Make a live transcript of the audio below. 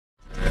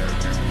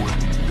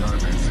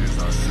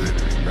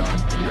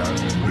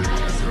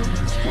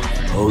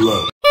Hold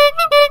up.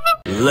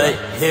 Let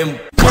him.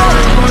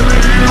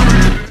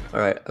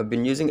 Alright, I've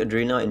been using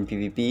Adrina in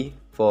PvP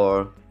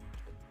for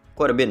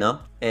quite a bit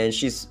now, and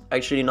she's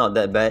actually not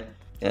that bad.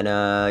 And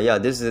yeah,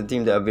 this is the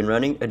team that I've been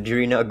running,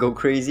 Adrina Go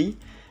Crazy.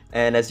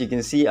 And as you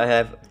can see, I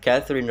have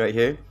Catherine right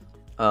here.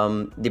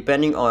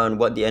 Depending on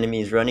what the enemy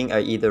is running,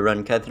 I either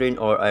run Catherine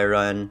or I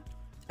run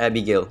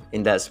Abigail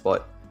in that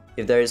spot.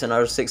 If there is an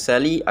R6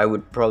 Sally, I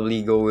would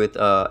probably go with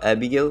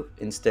Abigail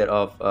instead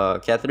of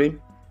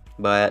Catherine.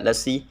 But let's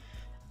see.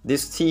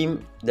 This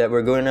team that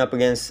we're going up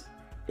against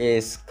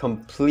is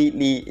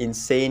completely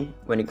insane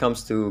when it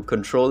comes to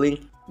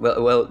controlling.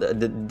 Well,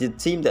 the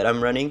team that I'm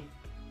running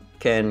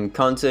can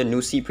counter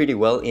Nusi pretty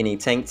well in a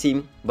tank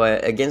team,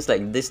 but against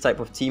like this type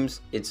of teams,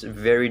 it's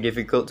very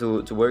difficult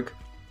to work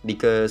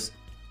because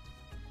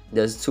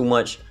there's too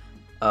much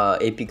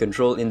AP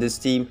control in this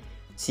team.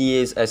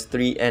 CA's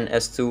S3 and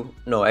S2,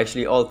 no,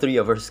 actually all three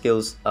of her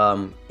skills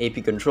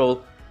AP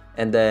control,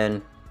 and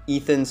then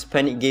Ethan's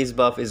Panic Gaze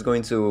buff is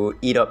going to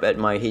eat up at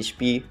my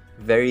HP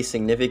very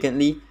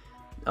significantly,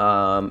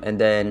 and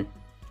then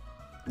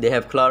they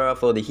have Clara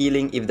for the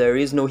healing. If there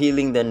is no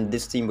healing, then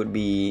this team would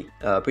be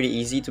pretty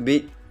easy to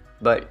beat,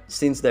 but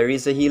since there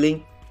is a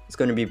healing, it's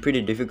going to be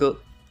pretty difficult.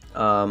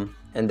 And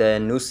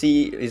then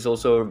Nusi is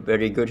also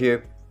very good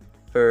here.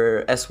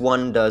 Her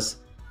S1 does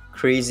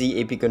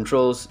crazy AP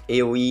controls,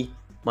 AoE,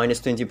 minus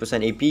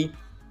 20% AP,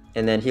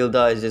 and then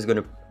Hilda is just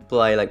going to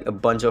apply like a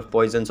bunch of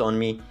poisons on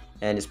me,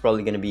 and it's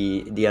probably going to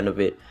be the end of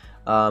it.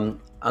 I'm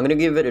going to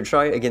give it a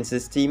try against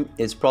this team.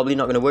 It's probably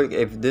not going to work.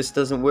 If this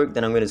doesn't work,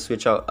 then I'm going to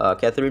switch out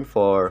Catherine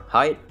for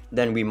Hyde.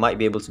 Then we might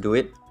be able to do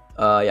it.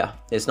 Yeah,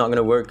 it's not going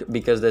to work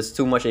because there's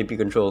too much AP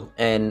control.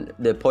 And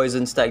the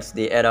poison stacks,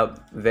 they add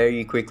up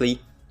very quickly.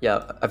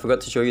 Yeah, I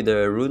forgot to show you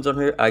the runes on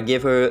her. I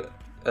gave her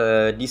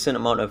a decent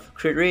amount of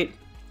crit rate.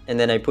 And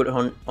then I put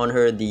on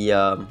her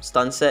the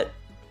stun set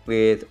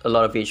with a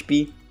lot of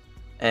HP.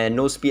 And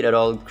no speed at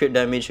all. Crit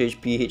damage,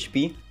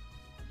 HP.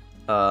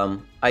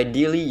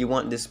 Ideally, you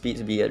want this speed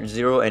to be at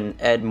 0 and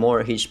add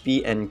more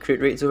HP and crit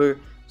rate to her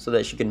so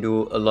that she can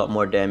do a lot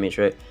more damage,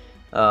 right?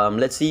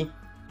 Let's see.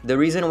 The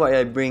reason why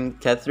I bring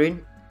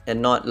Catherine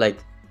and not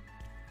like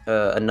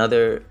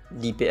another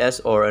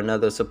DPS or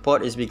another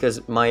support is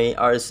because my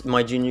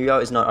Junior Yao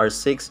is not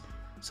R6,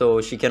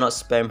 so she cannot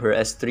spam her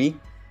S3.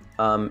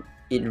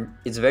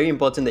 It's very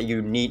important that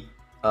you need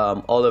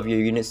all of your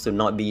units to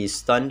not be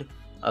stunned.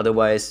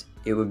 Otherwise,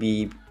 it would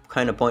be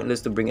kind of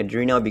pointless to bring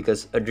Adrina,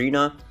 because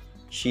Adrina,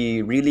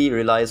 she really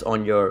relies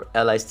on your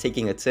allies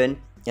taking a turn,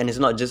 and it's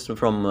not just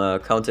from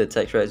counter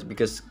attacks, right?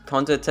 Because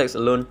counter attacks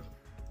alone,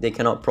 they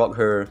cannot proc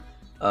her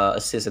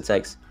assist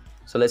attacks.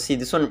 So let's see,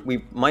 this one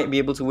we might be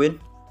able to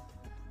win.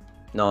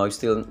 No, we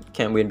still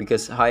can't win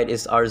because Hyde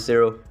is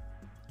R0.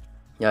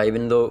 Yeah,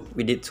 even though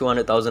we did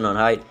 200,000 on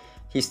Hyde,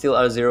 he's still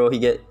R0. He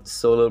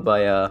gets soloed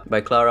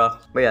by Clara.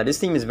 But yeah, this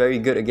team is very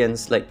good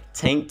against like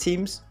tank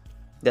teams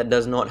that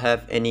does not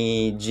have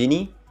any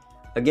Genie.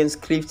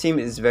 Against Cleave team,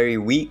 it's very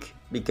weak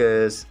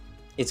because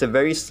it's a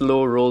very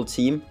slow roll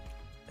team,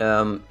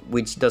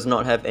 which does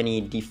not have any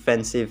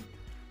defensive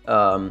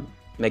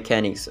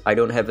mechanics. I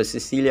don't have a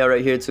Cecilia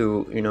right here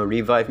to, you know,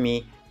 revive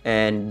me,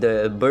 and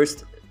the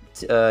burst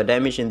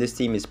damage in this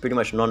team is pretty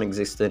much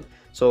non-existent.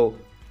 So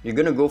you're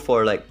gonna go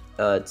for like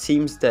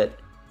teams that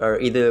are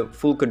either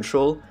full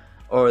control,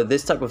 or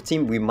this type of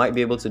team we might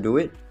be able to do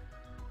it.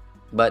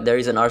 But there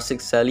is an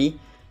R6 Sally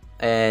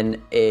and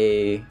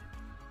a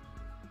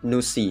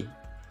Nusi.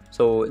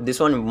 So this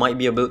one might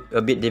be a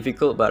bit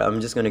difficult, but I'm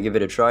just going to give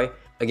it a try.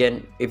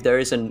 Again, if there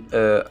is an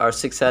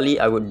R6 Sally,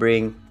 I would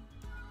bring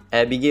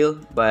Abigail.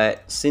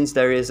 But since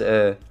there is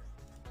a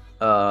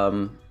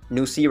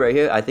Nusi right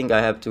here, I think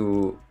I have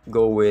to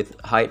go with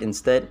Hyde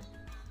instead.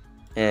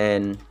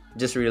 And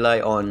just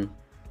rely on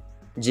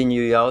Jin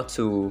Yu Yao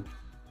to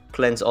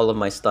cleanse all of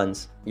my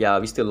stuns. Yeah,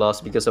 we still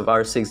lost because of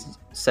R6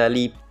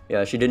 Sally.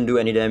 Yeah, she didn't do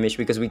any damage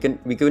because we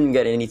couldn't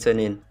get any turn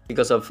in.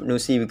 Because of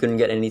Nusi, we couldn't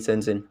get any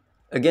turns in.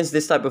 Against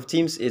this type of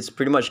teams, it's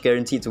pretty much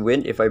guaranteed to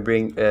win if I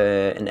bring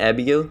an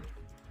Abigail,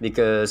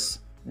 because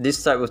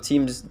this type of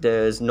teams,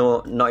 there's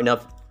not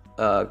enough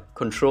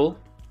control,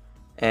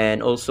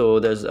 and also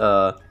there's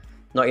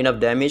not enough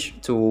damage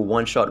to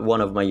one-shot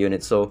one of my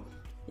units. So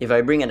if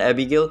I bring an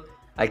Abigail,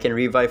 I can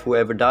revive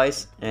whoever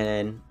dies,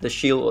 and the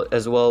shield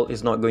as well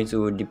is not going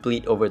to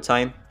deplete over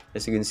time.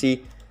 As you can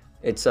see,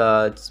 it's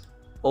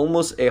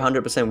almost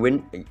 100%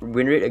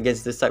 win rate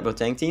against this type of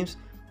tank teams,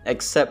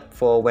 except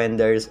for when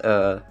there's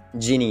a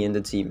Genie in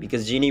the team,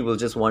 because Genie will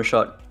just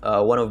one-shot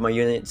one of my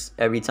units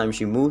every time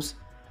she moves.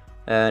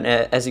 And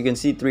as you can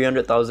see,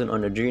 300,000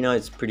 on Adrina,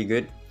 it's pretty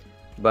good,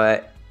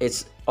 but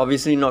it's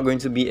obviously not going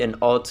to be an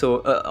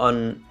auto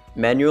on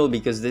manual,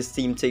 because this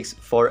team takes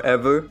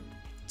forever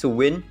to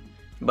win,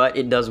 but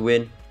it does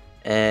win,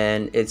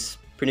 and it's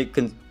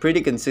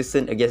pretty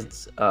consistent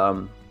against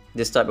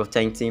this type of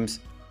tank teams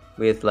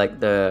with like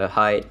the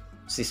Hyde,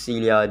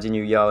 Cecilia, Jin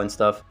Yao and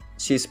stuff.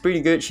 She's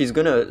pretty good. She's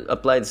gonna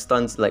apply the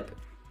stuns like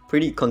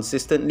pretty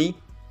consistently.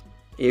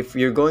 If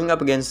you're going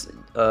up against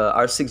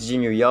R6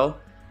 Jin Yao,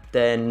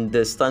 then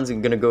the stuns are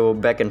gonna go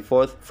back and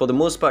forth. For the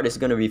most part, it's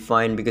gonna be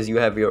fine because you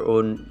have your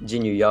own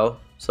Jinyu Yao.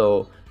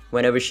 So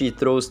whenever she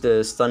throws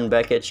the stun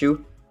back at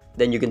you,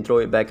 then you can throw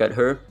it back at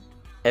her.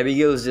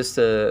 Abigail is just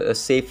a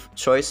safe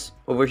choice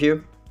over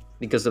here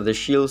because of the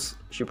shields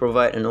she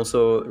provides and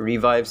also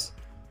revives.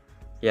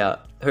 Yeah,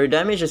 her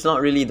damage is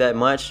not really that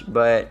much,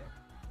 but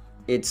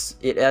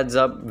it adds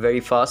up very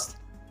fast,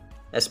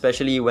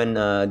 especially when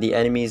the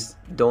enemies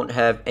don't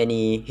have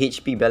any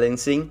HP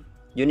balancing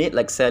unit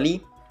like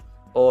Sally,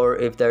 or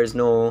if there's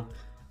no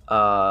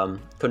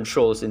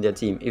controls in their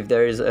team. If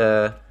there is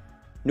a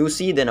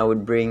Nusi, then I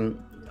would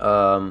bring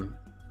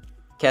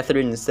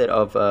Catherine instead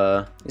of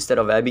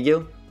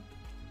Abigail,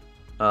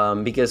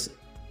 because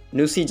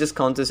Nusi just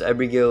counters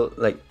Abigail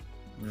like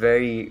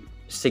very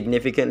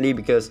significantly,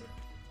 because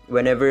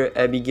whenever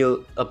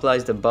Abigail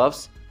applies the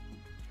buffs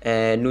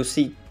and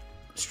Nusi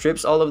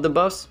strips all of the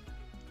buffs,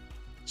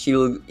 she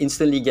will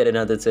instantly get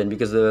another turn,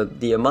 because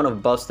the amount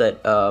of buffs that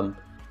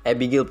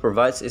Abigail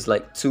provides is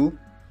like 2.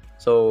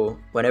 So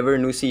whenever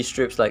Nusi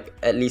strips like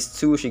at least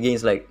 2, she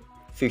gains like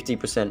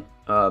 50%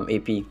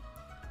 AP.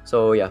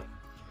 So yeah,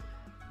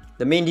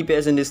 the main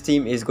DPS in this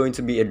team is going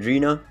to be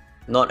Adrina,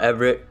 not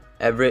Everett.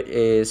 Everett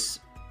is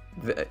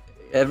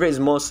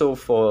more so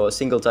for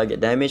single target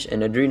damage,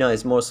 and Adrina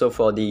is more so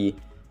for the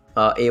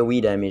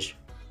AoE damage.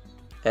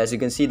 As you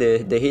can see,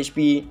 the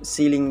HP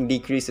ceiling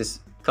decrease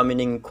is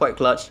coming in quite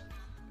clutch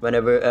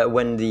whenever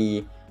when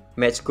the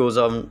match goes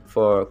on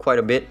for quite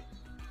a bit,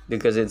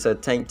 because it's a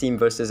tank team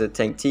versus a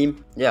tank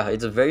team. Yeah,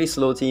 it's a very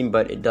slow team,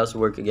 but it does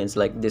work against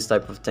like this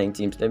type of tank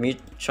teams. Let me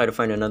try to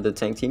find another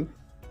tank team.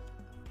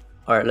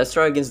 Alright, let's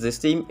try against this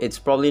team. It's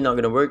probably not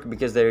gonna work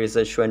because there is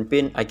a Xuan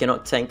Pin. I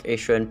cannot tank a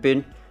Xuan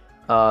Pin.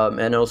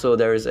 And also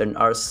there is an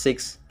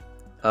R6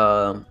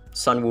 Sun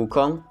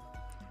Wukong.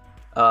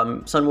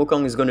 Sun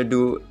Wukong is gonna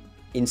do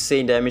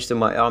insane damage to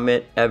my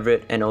Ahmed,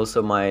 Everett, and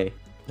also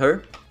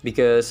her,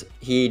 because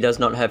he does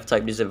not have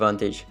type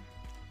disadvantage.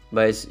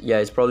 But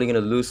it's probably gonna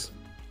lose.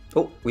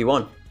 Oh, we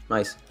won.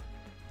 Nice.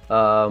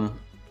 Adrina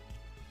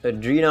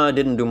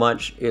didn't do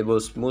much. It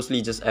was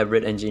mostly just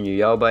Everett and Jinyu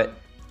Yao, but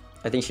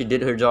I think she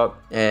did her job.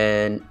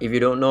 And if you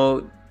don't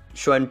know,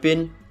 Xuan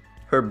Pin,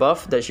 her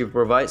buff that she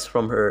provides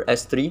from her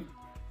S3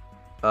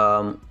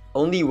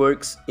 only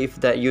works if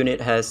that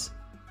unit has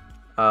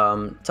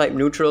type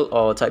neutral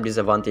or type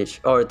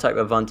disadvantage or type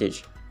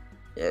advantage.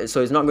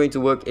 So it's not going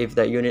to work if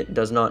that unit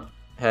does not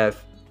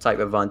have type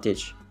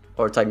advantage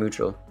or type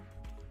neutral.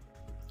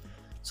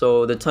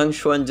 So the Tang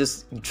Xuan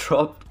just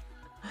dropped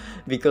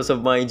because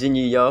of my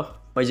Jinyu Yao.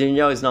 My Jinyu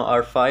Yao is now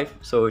R5,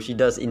 so she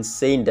does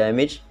insane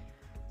damage.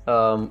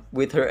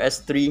 With her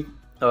S3,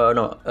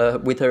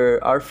 with her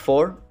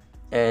R4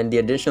 and the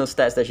additional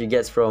stats that she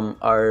gets from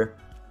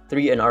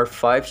R3 and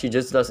R5, she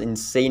just does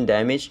insane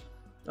damage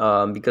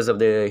because of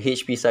the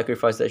HP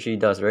sacrifice that she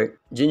does, right?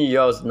 Jinyu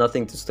Yao is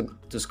nothing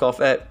to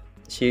scoff at.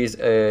 She's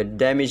a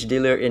damage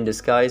dealer in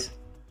disguise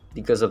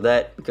because of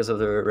that, because of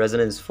the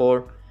Resonance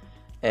 4,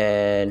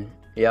 and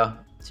yeah,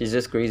 she's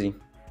just crazy.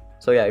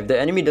 So yeah, if the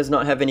enemy does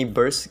not have any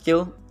burst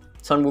skill,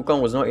 Sun Wukong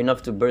was not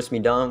enough to burst me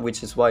down,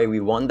 which is why we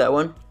won that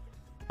one.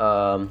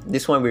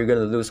 This one we're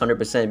gonna lose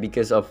 100%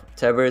 because of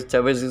Tevers.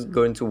 Tevers is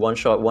going to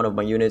one-shot one of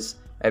my units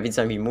every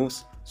time he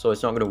moves, so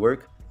it's not gonna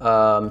work.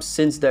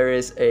 Since there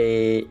is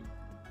a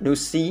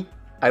Nusi,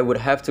 I would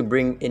have to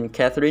bring in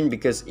Catherine,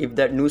 because if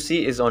that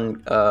Nusi is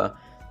on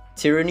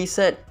Tyranny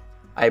set,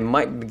 I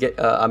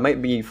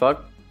might be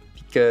fucked,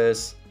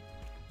 because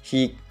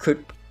he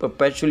could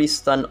perpetually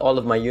stun all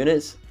of my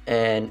units,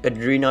 and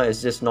Adrina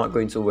is just not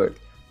going to work.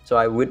 So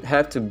I would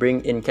have to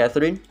bring in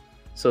Catherine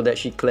so that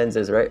she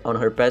cleanses, right? On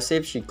her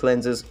passive, she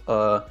cleanses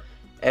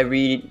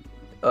every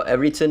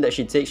turn that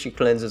she takes, she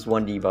cleanses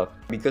 1 debuff.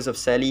 Because of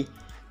Sally,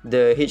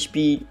 the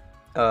HP,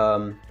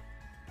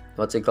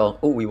 what's it called?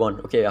 Oh, we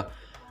won. Okay, yeah.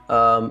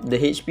 The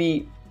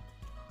HP,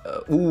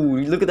 ooh,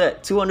 look at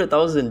that,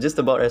 200,000, just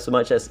about as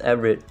much as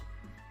Everett.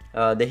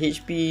 The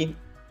HP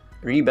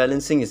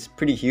rebalancing is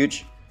pretty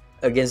huge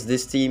against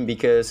this team,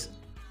 because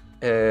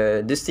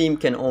this team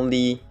can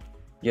only,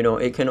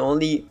 it can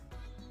only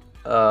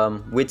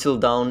whittle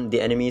down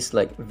the enemies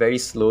like very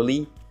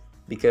slowly,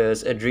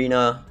 because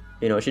Adrina,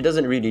 she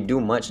doesn't really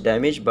do much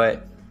damage,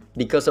 but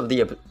because of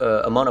the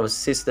amount of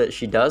assists that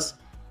she does,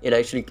 it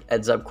actually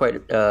adds up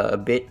quite a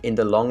bit in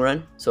the long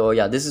run. So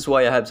yeah, this is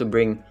why I have to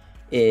bring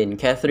in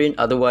Catherine,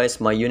 otherwise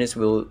my units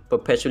will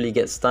perpetually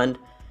get stunned.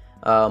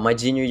 My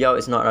Jinyu Yao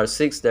is not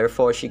R6,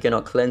 therefore she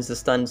cannot cleanse the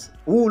stuns.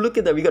 Ooh, look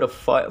at that, we got a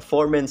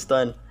 4-man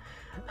stun.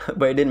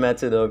 But it didn't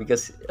matter though,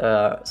 because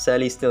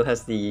Sally still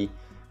has the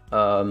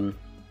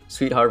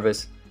Sweet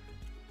Harvest.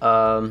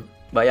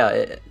 But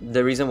yeah,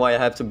 the reason why I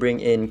have to bring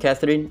in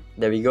Catherine,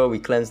 there we go, we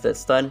cleanse that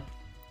stun.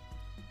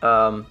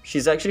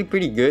 She's actually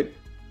pretty good,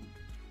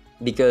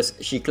 because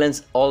she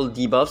cleansed all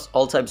debuffs,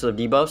 all types of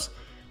debuffs.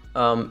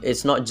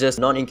 It's not just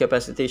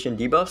non-incapacitation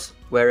debuffs,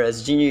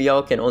 whereas Jinyu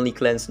Yao can only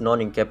cleanse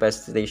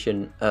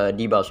non-incapacitation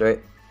debuffs, right?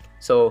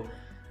 So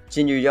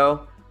Jinyu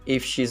Yao,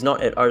 if she's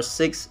not at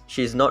R6,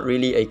 she's not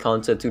really a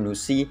counter to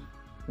Nusi,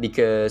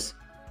 because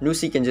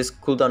Nusi can just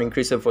cooldown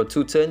increaser for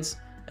 2 turns,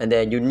 and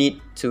then you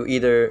need to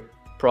either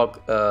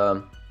proc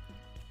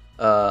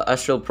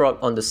astral proc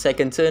on the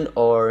second turn,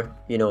 or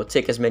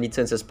take as many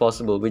turns as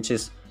possible, which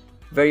is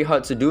very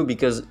hard to do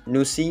because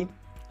Nusi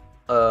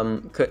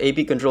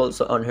AP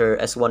controls on her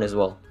S1 as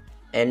well.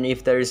 And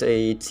if there is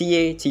a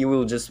TA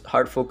will just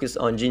hard focus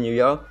on Jin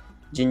Yuyao.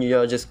 Jin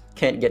Yuyao just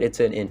can't get a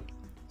turn in.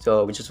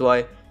 So which is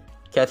why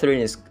Catherine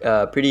is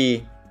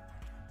pretty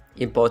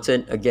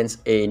important against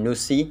a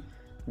Nusi,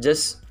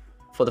 just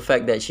for the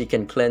fact that she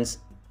can cleanse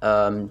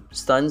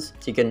stuns.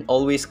 She can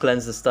always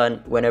cleanse the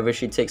stun whenever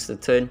she takes the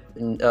turn.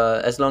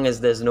 As long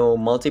as there's no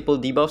multiple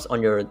debuffs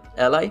on your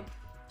ally,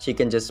 she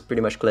can just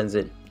pretty much cleanse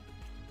it.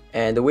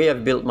 And the way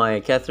I've built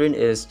my Catherine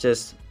is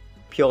just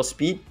pure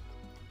speed.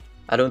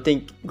 I don't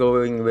think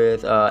going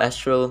with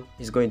Astral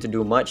is going to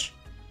do much,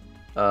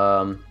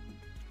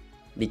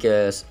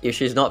 because if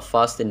she's not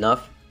fast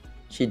enough,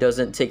 she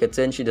doesn't take a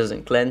turn, she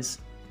doesn't cleanse.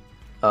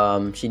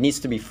 She needs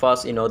to be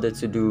fast in order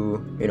to do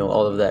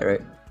all of that,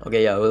 right?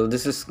 Okay, yeah, well,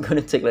 this is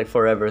gonna take like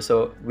forever,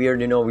 so we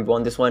already know we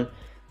won this one.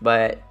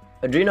 But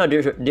Adrina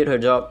did her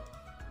job.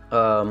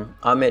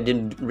 Ahmed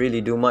didn't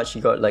really do much. He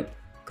got like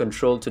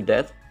controlled to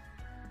death,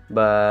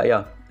 but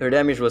yeah, her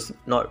damage was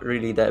not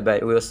really that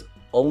bad. It was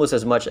almost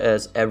as much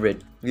as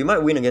average. We might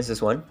win against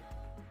this one.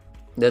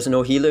 There's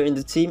no healer in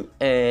the team,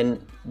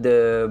 and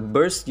the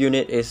burst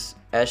unit is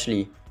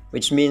Ashley,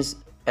 which means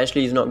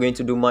Ashley is not going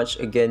to do much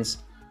against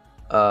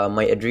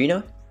my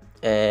Adrina.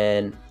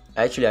 And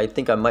actually, I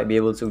think I might be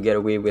able to get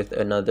away with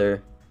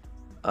another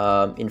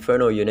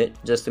Inferno unit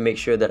just to make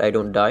sure that I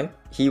don't die.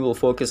 He will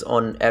focus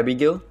on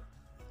Abigail,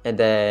 and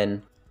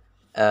then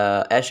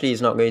Ashley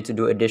is not going to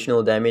do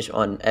additional damage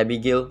on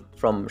Abigail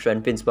from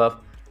Shenpin's buff,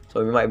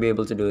 so we might be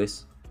able to do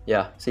this.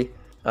 Yeah, see,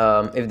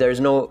 if there's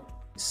no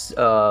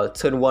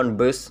turn 1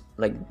 burst,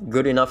 like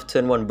good enough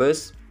turn 1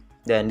 burst,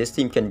 then this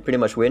team can pretty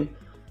much win.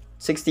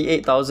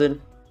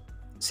 68,000,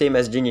 same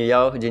as Jin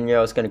Yuyao. Jin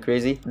Yuyao is kind of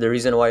crazy. The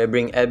reason why I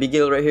bring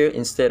Abigail right here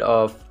instead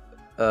of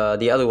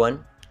the other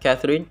one,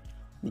 Catherine,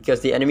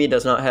 because the enemy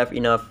does not have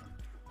enough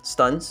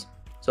stuns,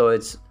 so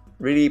it's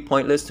really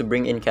pointless to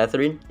bring in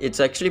Catherine.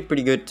 It's actually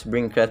pretty good to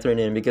bring Catherine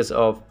in because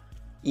of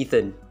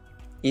Ethan.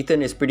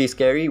 Ethan is pretty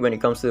scary when it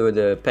comes to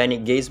the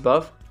panic Ggez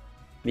buff,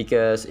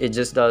 because it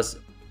just does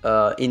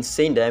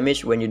insane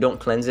damage when you don't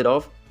cleanse it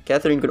off.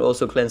 Catherine could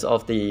also cleanse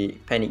off the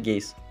panic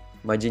Ggez.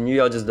 My Jin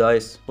Yuyao just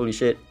dies. Holy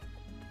shit.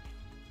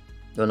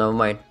 No, never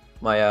mind.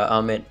 My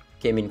Ahmed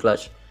came in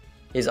clutch.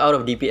 He's out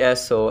of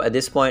DPS, so at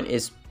this point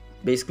it's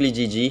basically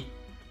GG.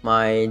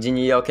 My Jin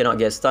Yuyao cannot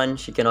get stunned.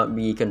 She cannot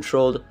be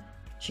controlled.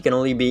 She can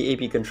only be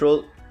AP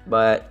controlled.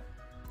 But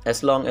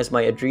as long as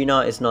my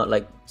Adrina is not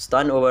like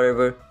stunned or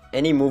whatever,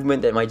 any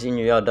movement that my Jin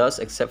Yuyao does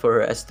except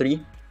for her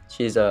S3,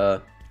 she's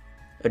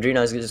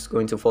Adrina is just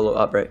going to follow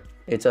up, right?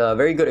 It's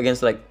very good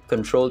against like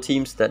control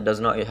teams that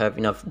does not have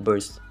enough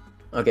burst.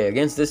 Okay,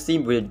 against this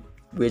team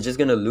we're just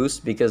gonna lose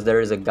because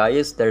there is a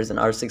Ggez, there is an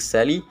R6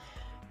 Sally.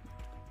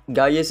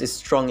 Ggez is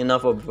strong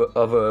enough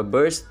of a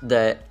burst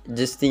that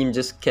this team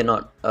just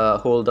cannot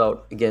hold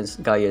out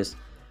against Ggez.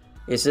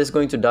 It's just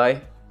going to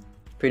die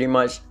pretty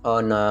much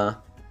on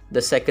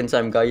the second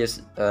time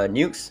Ggez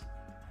nukes.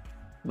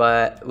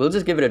 But we'll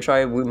just give it a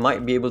try. We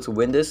might be able to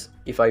win this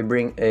if I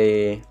bring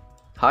a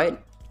hide.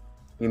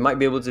 We might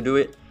be able to do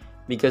it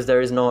because there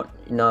is not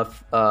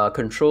enough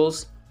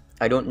controls.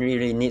 I don't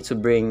really need to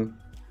bring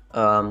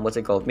what's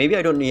it called? Maybe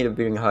I don't need to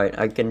bring hide.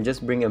 I can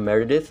just bring a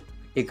Meredith.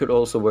 It could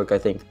also work, I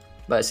think.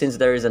 But since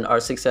there is an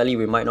R6 Sally,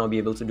 we might not be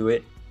able to do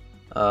it.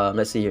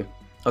 Let's see here.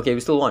 Okay, we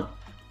still won.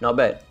 Not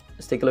bad.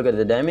 Let's take a look at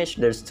the damage.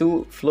 There's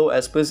 2 Flow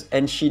Espers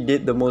and she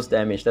did the most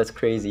damage. That's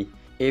crazy.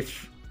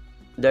 If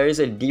there is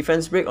a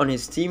defense break on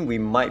his team, we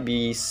might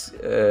be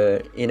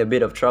in a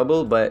bit of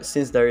trouble. But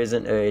since there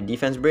isn't a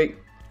defense break,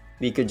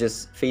 we could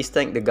just face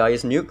tank the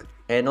Ggez nuke.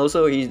 And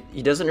also he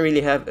doesn't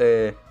really have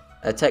a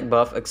attack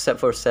buff except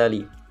for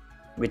Sally,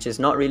 which is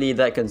not really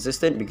that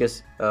consistent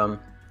because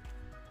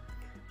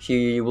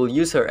she will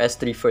use her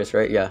S3 first,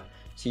 right? Yeah,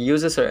 she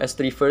uses her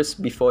S3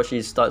 first before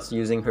she starts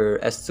using her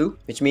S2,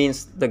 which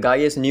means the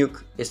Ggez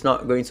nuke is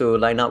not going to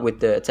line up with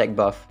the attack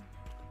buff.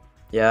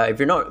 Yeah, if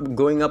you're not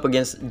going up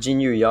against Jin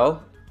Yuyao,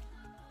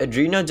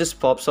 Adrina just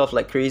pops off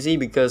like crazy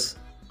because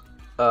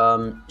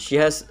she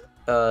has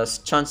a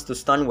chance to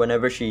stun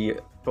whenever she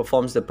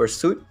performs the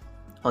pursuit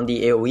on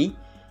the AoE.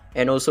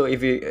 And also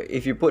if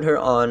you put her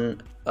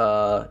on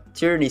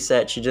Tyranny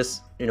set, she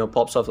just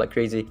pops off like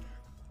crazy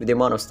with the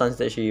amount of stuns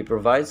that she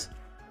provides.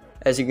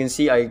 As you can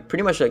see, I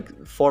pretty much like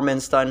 4-man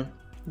stun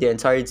the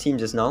entire team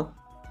just now,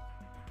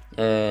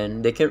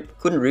 and they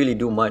couldn't really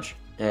do much.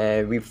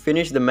 We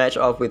finished the match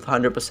off with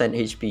 100%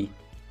 HP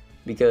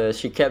because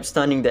she kept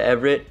stunning the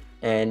Everett,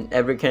 and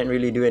Everett can't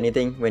really do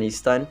anything when he's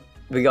stunned.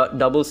 We got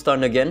double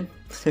stun again.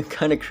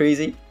 Kind of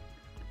crazy.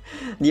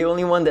 The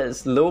only one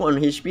that's low on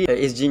HP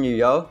is Jin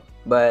Yuyao,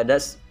 but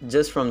that's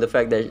just from the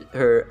fact that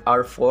her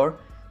R4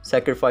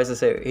 sacrifices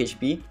her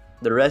HP.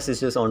 The rest is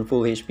just on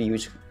full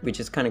HP, which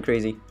is kind of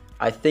crazy.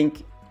 I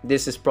think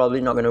this is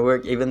probably not going to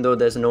work even though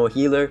there's no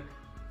healer.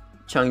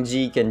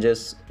 Ggez can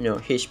just, you know,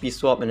 HP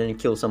swap and then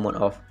kill someone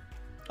off.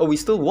 Oh, we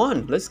still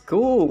won! Let's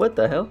go! What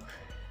the hell?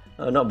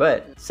 Not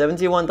bad.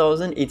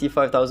 71,000,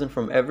 85,000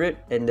 from Everett,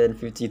 and then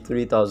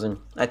 53,000.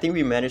 I think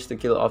we managed to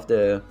kill off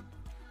the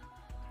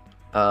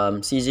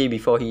CJ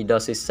before he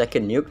does his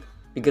second nuke,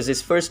 because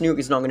his first nuke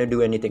is not going to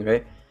do anything,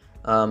 right?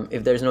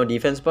 If there's no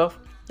defense buff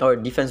or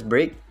defense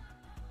break.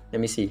 Let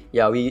me see.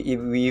 Yeah, we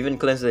even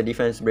cleansed the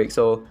defense break,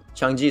 so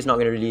Ggez is not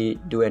going to really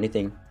do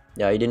anything.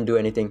 Yeah, he didn't do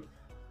anything.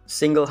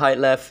 Single height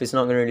left is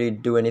not going to really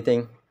do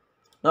anything.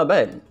 Not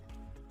bad.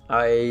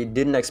 I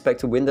didn't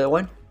expect to win that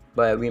one,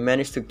 but we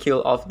managed to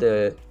kill off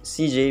the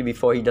CJ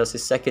before he does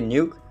his second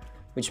nuke,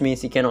 which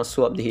means he cannot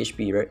swap the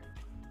HP, right?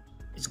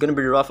 It's gonna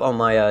be rough on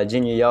my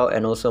Jin Yao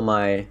and also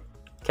my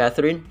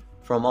Catherine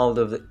from all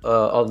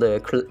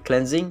the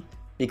cleansing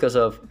because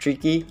of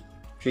Tricky.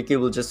 Tricky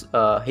will just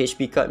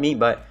HP cut me,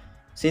 but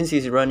since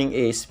he's running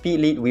a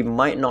speed lead, we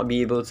might not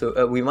be able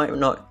to. We might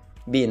not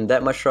be in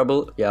that much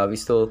trouble. Yeah, we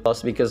still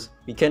lost because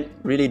we can't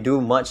really do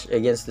much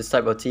against this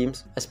type of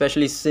teams,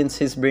 especially since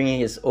he's bringing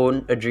his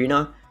own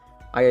Adrina.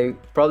 I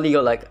probably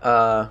got like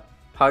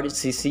hard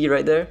CC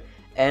right there,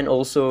 and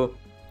also,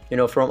 you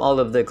know, from all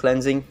of the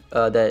cleansing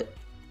that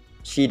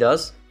she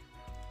does,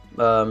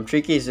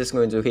 Tricky is just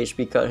going to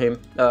HP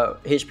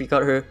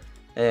cut her,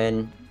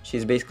 and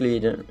she's basically,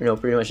 you know,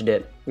 pretty much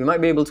dead. We might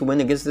be able to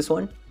win against this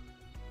one.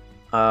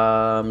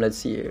 Let's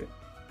see here.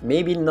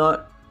 Maybe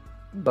not,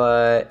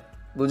 but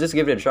we'll just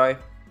give it a try.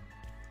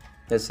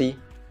 Let's see.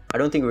 I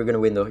don't think we're gonna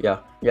win though. Yeah,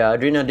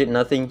 Adrina did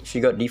nothing. She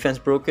got defense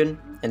broken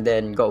and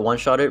then got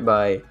one-shotted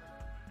by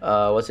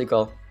what's it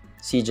called?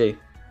 CJ.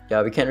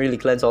 Yeah, we can't really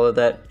cleanse all of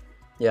that.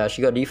 Yeah,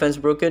 she got defense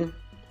broken,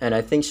 and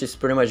I think she's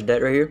pretty much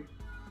dead right here.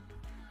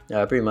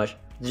 Yeah, pretty much.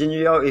 Jin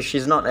Yao, if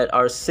she's not at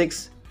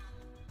R6,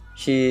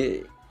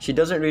 she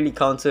doesn't really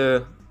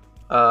counter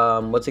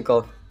what's it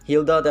called?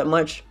 Hilda that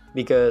much,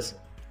 because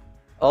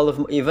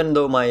even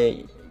though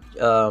my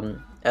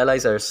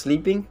allies are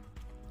sleeping,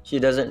 she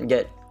doesn't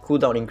get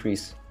cooldown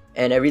increase,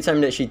 and every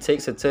time that she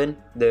takes a turn,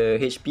 the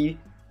HP,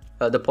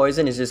 the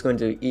poison is just going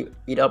to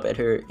eat up at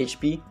her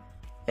HP,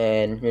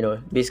 and, you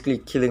know, basically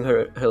killing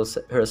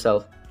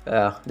herself.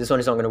 This one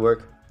is not going to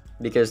work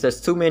because there's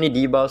too many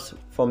debuffs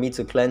for me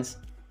to cleanse.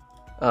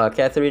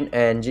 Catherine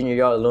and Jin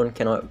Yao alone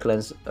cannot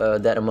cleanse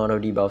that amount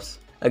of debuffs.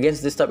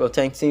 Against this type of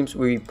tank teams,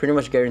 we pretty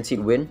much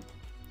guaranteed win.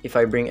 If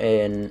I bring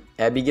an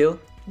Abigail,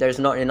 there's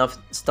not enough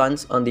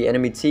stuns on the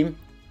enemy team.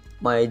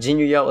 My Jin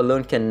Yao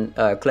alone can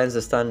cleanse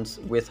the stuns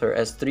with her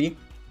S3,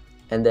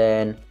 and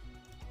then,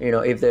 you know,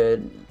 if the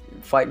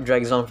fight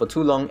drags on for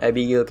too long,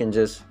 Abigail can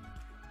just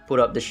put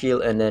up the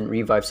shield and then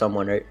revive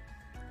someone, right?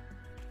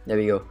 There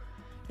we go.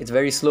 It's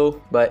very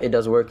slow, but it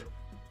does work.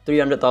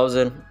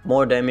 300,000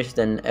 more damage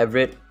than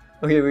Everett.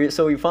 Okay,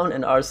 so we found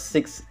an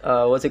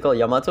R6, what's it called,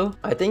 Yamato.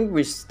 I think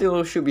we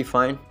still should be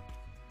fine.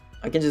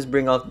 I can just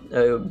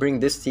bring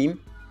this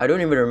team. I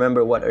don't even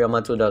remember what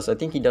Yamato does. I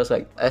think he does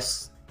like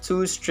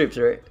S2 strips,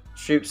 right?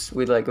 Strips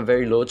with like a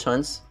very low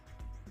chance,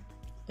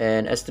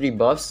 and S3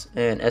 buffs,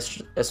 and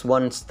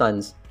S1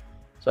 stuns.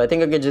 So I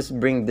think I can just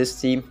bring this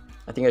team.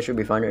 I think I should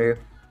be fine right here.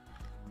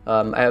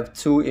 I have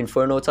 2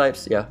 Inferno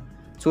types, yeah.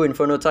 2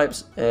 Inferno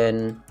types,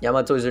 and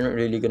Yamato isn't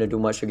really gonna do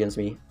much against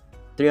me.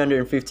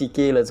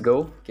 350k, let's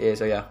go. Okay,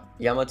 so yeah,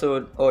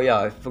 Yamato, oh yeah,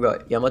 I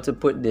forgot. Yamato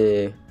put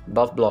the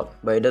buff block,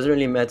 but it doesn't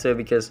really matter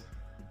because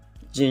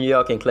Jin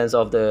Yao can cleanse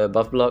off the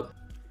buff block.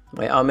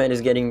 My Ahmed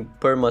is getting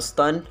perma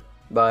stunned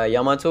by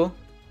Yamato.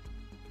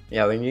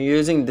 Yeah, when you're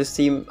using this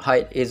team,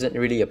 height isn't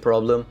really a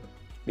problem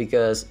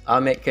because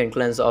Ahmed can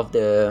cleanse off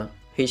the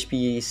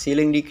HP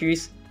ceiling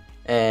decrease,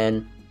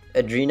 and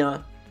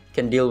Adrina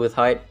can deal with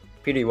height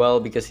pretty well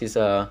because he's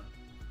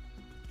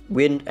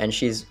wind and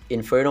she's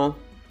Inferno.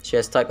 She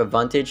has type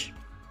advantage,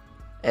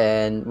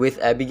 and with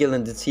Abigail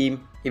in the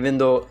team, even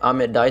though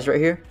Ahmed dies right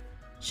here,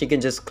 she can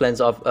just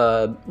cleanse off,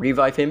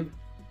 revive him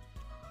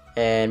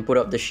and put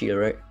up the shield,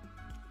 right?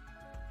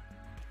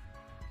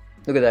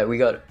 Look at that, we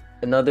got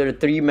another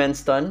 3-man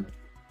stun.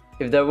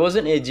 If there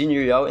wasn't a Jin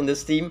Yao in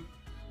this team,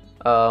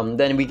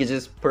 then we could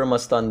just perma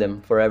stun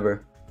them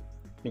forever,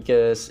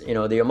 because, you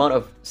know, the amount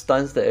of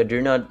stuns that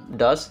Adrina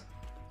does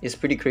is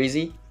pretty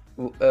crazy.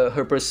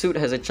 Her pursuit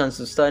has a chance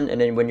to stun, and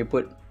then when you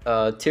put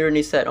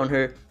Tyranny set on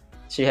her,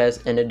 she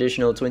has an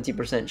additional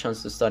 20%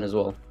 chance to stun as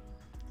well.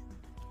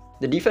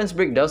 The defense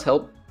break does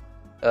help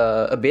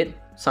a bit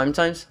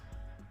sometimes,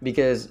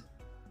 because,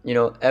 you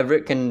know,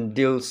 Everett can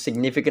deal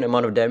significant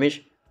amount of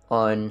damage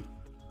on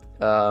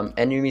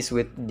enemies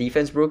with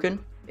defense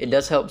broken. It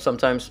does help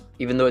sometimes,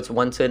 even though it's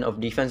 1 turn of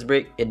defense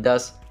break. It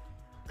does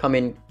come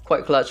in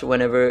quite clutch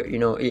whenever, you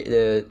know,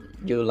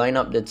 you line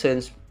up the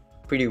turns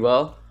pretty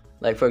well.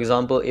 Like, for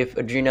example, if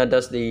Adrina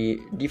does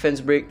the defense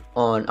break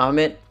on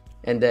Ahmed,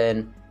 and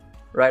then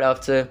right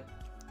after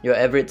your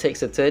Everett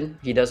takes a turn,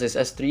 he does his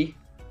S3,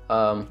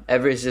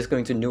 Everett is just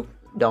going to nuke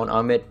down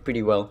Ahmed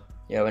pretty well.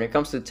 Yeah, when it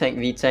comes to tank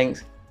v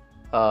tanks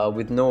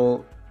with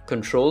no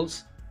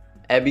controls,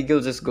 Abigail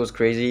just goes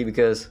crazy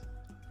because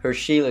her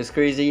shield is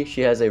crazy.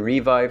 She has a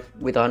revive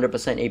with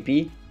 100%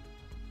 AP,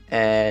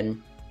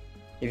 and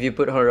If you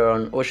put her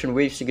on Ocean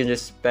Waves, she can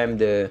just spam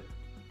the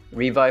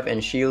revive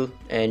and shield,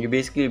 and you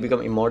basically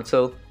become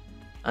immortal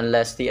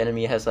unless the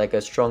enemy has like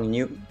a strong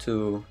nuke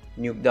to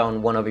nuke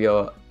down one of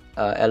your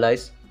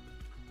allies.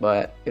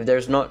 But if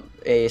there's not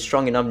a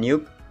strong enough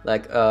nuke,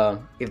 like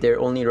if they're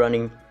only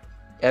running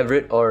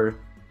Everett or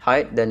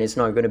Hyde, then it's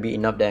not going to be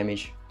enough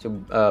damage to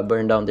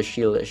burn down the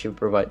shield that she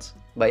provides.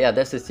 But yeah,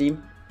 that's the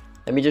team.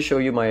 Let me just show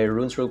you my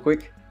runes real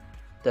quick.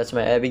 That's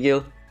my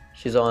Abigail.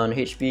 She's on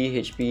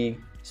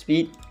HP,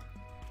 speed,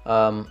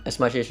 as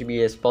much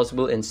HP as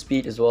possible, and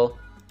speed as well.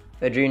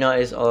 Adrina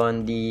is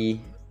on the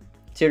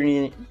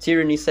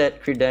Tyranny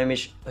set, crit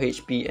damage,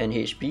 HP, and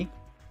HP.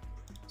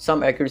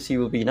 Some accuracy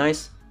will be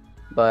nice,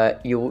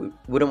 but you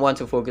wouldn't want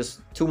to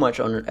focus too much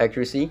on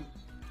accuracy.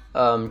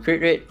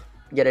 Crit rate,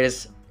 get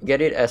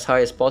it as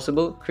high as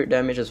possible. Crit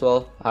damage as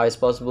well, high as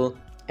possible,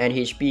 and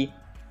HP.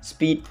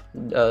 Speed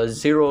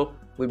 0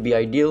 would be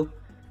ideal.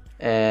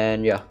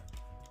 And yeah,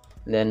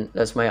 then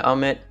that's my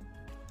Ahmed.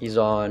 He's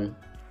on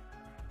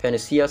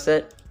Panacea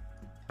set.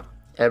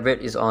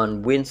 Everett is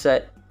on Wind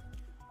set,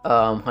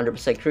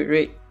 100% crit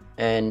rate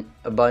and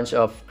a bunch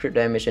of crit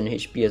damage and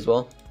HP as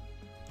well.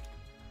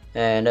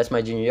 And that's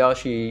my Jin Yao.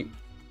 She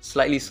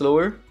slightly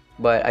slower,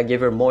 but I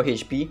gave her more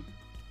HP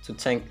to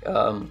tank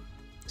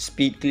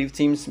speed cleave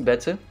teams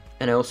better,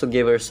 and I also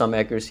gave her some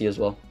accuracy as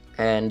well.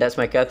 And that's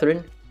my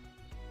Catherine.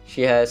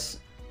 She has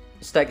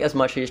stack as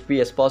much HP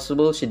as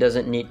possible. She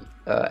doesn't need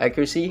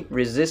accuracy.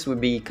 Resist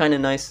would be kind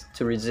of nice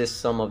to resist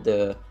some of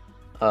the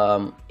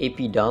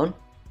AP down,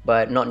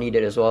 but not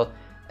needed as well.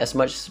 As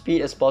much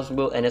speed as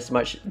possible and as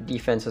much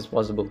defense as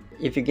possible.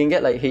 If you can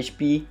get like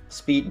HP,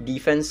 speed,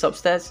 defense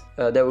substats,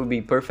 that would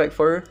be perfect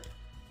for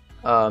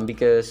her,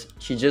 because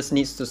she just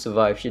needs to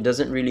survive. She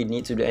doesn't really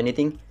need to do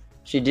anything.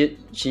 She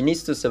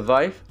needs to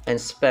survive and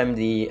spam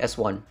the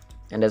S1,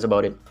 and that's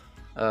about it.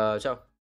 Ciao.